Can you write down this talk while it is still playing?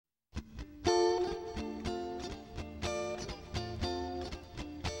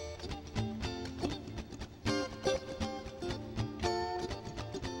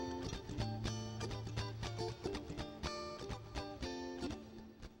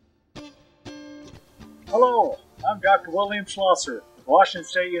Hello, I'm Dr. William Schlosser, Washington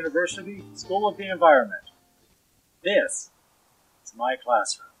State University, School of the Environment. This is my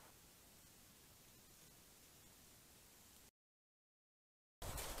classroom.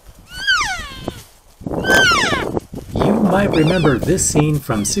 You might remember this scene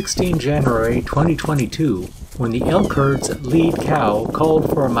from 16 January 2022 when the elk herd's lead cow called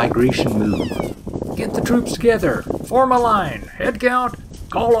for a migration move. Get the troops together, form a line, head count,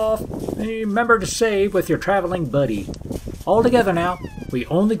 call off, remember to say with your traveling buddy. All together now, we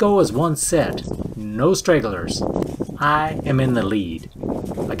only go as one set, no stragglers. I am in the lead.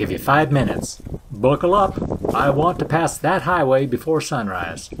 I'll give you 5 minutes. Buckle up, I want to pass that highway before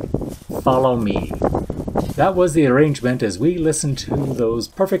sunrise. Follow me. That was the arrangement as we listened to those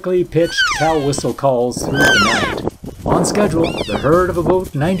perfectly pitched cow whistle calls through the night. On schedule, the herd of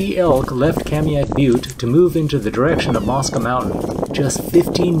about 90 elk left Kamiak Butte to move into the direction of Moscow Mountain, just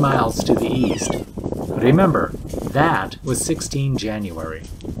 15 miles to the east. Remember, that was 16 January.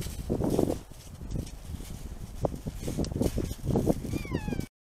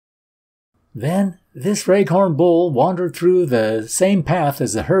 Then, this raghorn bull wandered through the same path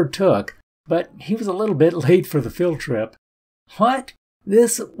as the herd took, but he was a little bit late for the field trip. What?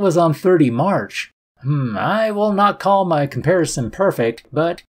 This was on 30 March. I will not call my comparison perfect,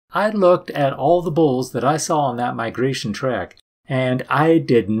 but I looked at all the bulls that I saw on that migration trek, and I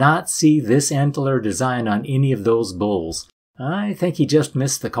did not see this antler design on any of those bulls. I think he just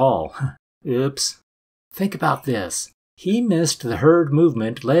missed the call. Oops. Think about this. He missed the herd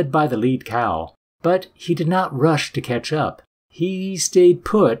movement led by the lead cow, but he did not rush to catch up. He stayed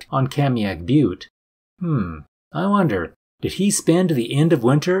put on Kamiak Butte. I wonder, did he spend the end of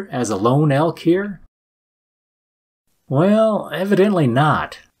winter as a lone elk here? Well, evidently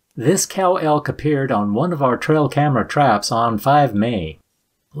not. This cow elk appeared on one of our trail camera traps on 5 May.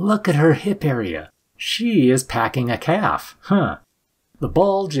 Look at her hip area. She is packing a calf. The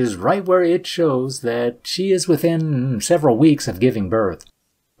bulge is right where it shows that she is within several weeks of giving birth.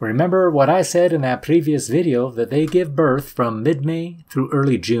 Remember what I said in that previous video that they give birth from mid-May through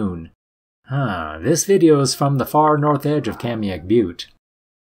early June. This video is from the far north edge of Kamiak Butte.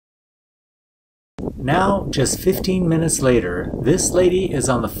 Now, just 15 minutes later, this lady is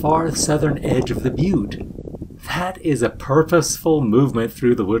on the far southern edge of the butte. That is a purposeful movement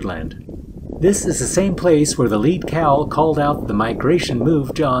through the woodland. This is the same place where the lead cow called out the migration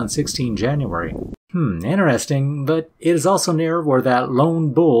move on 16 January. Interesting, but it is also near where that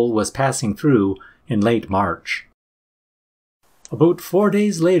lone bull was passing through in late March. About 4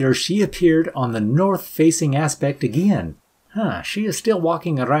 days later, she appeared on the north-facing aspect again. She is still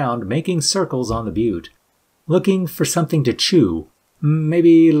walking around, making circles on the butte. Looking for something to chew.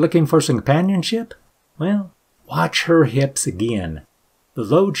 Maybe looking for some companionship? Well, watch her hips again. The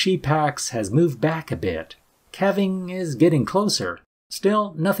load she packs has moved back a bit. Calving is getting closer.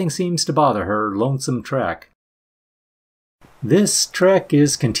 Still, nothing seems to bother her lonesome trek. This trek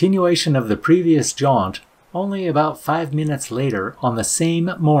is continuation of the previous jaunt, only about 5 minutes later on the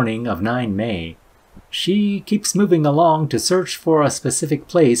same morning of 9 May. She keeps moving along to search for a specific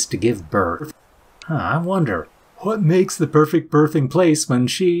place to give birth. I wonder, what makes the perfect birthing place when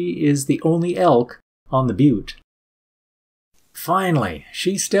she is the only elk on the butte? Finally,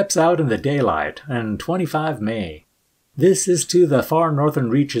 she steps out in the daylight on 25 May. This is to the far northern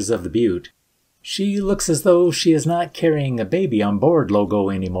reaches of the butte. She looks as though she is not carrying a baby on board logo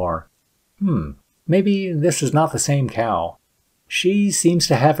anymore. Maybe this is not the same cow. She seems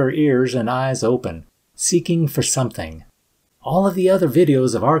to have her ears and eyes open, seeking for something. All of the other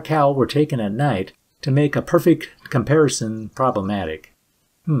videos of our cow were taken at night to make a perfect comparison problematic.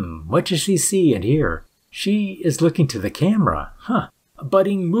 What does she see and hear? She is looking to the camera. A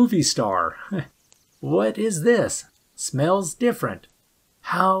budding movie star. What is this? Smells different.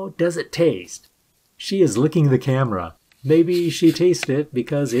 How does it taste? She is licking the camera. Maybe she tastes it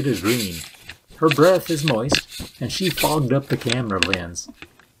because it is green. Her breath is moist, and she fogged up the camera lens.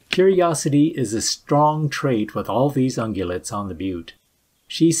 Curiosity is a strong trait with all these ungulates on the butte.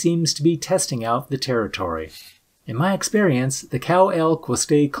 She seems to be testing out the territory. In my experience, the cow elk will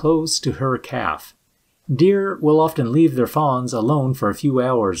stay close to her calf. Deer will often leave their fawns alone for a few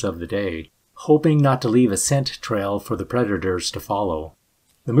hours of the day, hoping not to leave a scent trail for the predators to follow.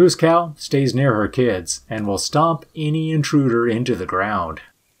 The moose cow stays near her kids and will stomp any intruder into the ground.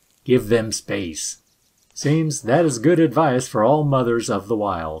 Give them space. Seems that is good advice for all mothers of the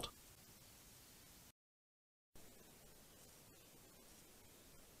wild.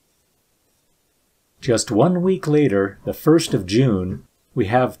 Just 1 week later, the 1st of June, we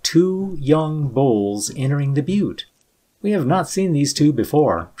have 2 young bulls entering the butte. We have not seen these two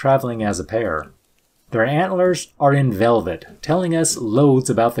before, traveling as a pair. Their antlers are in velvet, telling us loads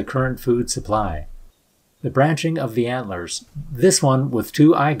about the current food supply. The branching of the antlers, this one with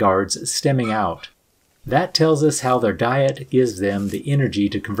 2 eye guards stemming out. That tells us how their diet gives them the energy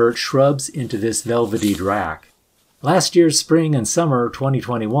to convert shrubs into this velvety rack. Last year's spring and summer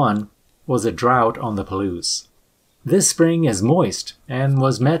 2021 was a drought on the Palouse. This spring is moist and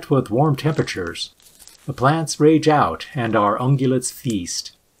was met with warm temperatures. The plants rage out and our ungulates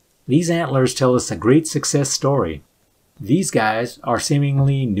feast. These antlers tell us a great success story. These guys are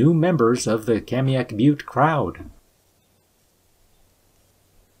seemingly new members of the Kamiak Butte crowd.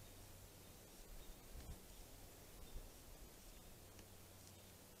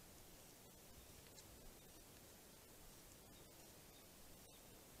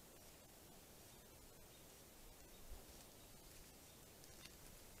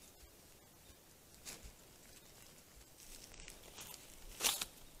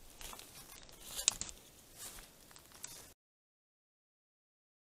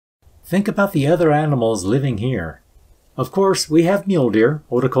 Think about the other animals living here. Of course, we have mule deer,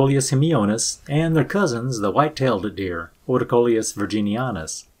 Otocoleus hemionus, and their cousins, the white-tailed deer, Otocoleus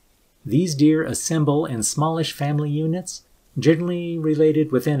virginianus. These deer assemble in smallish family units, generally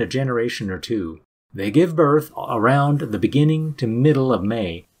related within a generation or two. They give birth around the beginning to middle of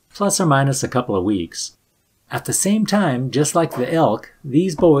May, plus or minus a couple of weeks. At the same time, just like the elk,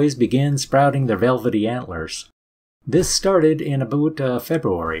 these boys begin sprouting their velvety antlers. This started in about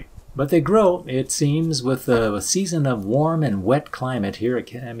February. But they grow, it seems, with the season of warm and wet climate here at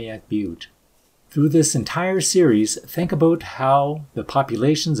Kamiak Butte. Through this entire series, think about how the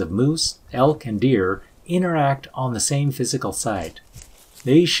populations of moose, elk, and deer interact on the same physical site.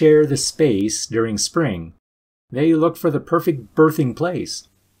 They share the space during spring. They look for the perfect birthing place.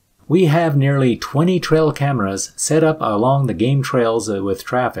 We have nearly 20 trail cameras set up along the game trails with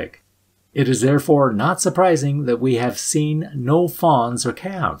traffic. It is therefore not surprising that we have seen no fawns or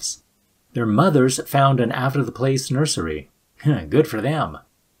calves. Their mothers found an out-of-the-place nursery. Good for them.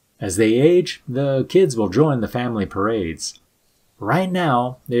 As they age, the kids will join the family parades. Right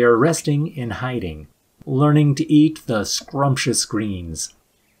now, they are resting in hiding, learning to eat the scrumptious greens.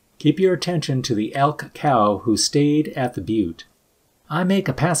 Keep your attention to the elk cow who stayed at the butte. I make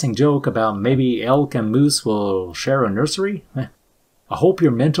a passing joke about maybe elk and moose will share a nursery. I hope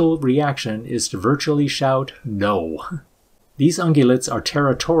your mental reaction is to virtually shout no. These ungulates are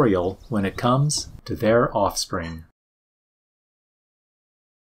territorial when it comes to their offspring.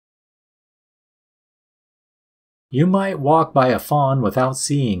 You might walk by a fawn without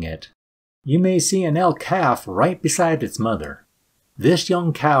seeing it. You may see an elk calf right beside its mother. This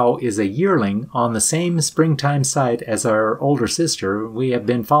young cow is a yearling on the same springtime site as our older sister we have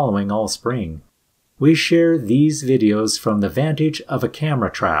been following all spring. We share these videos from the vantage of a camera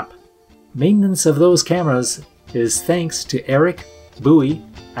trap. Maintenance of those cameras is thanks to Eric, Bowie,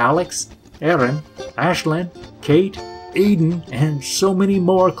 Alex, Erin, Ashlyn, Kate, Aiden, and so many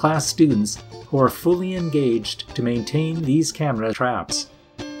more class students who are fully engaged to maintain these camera traps.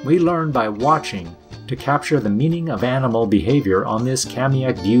 We learn by watching to capture the meaning of animal behavior on this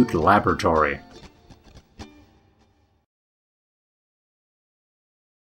Kamiak Butte laboratory.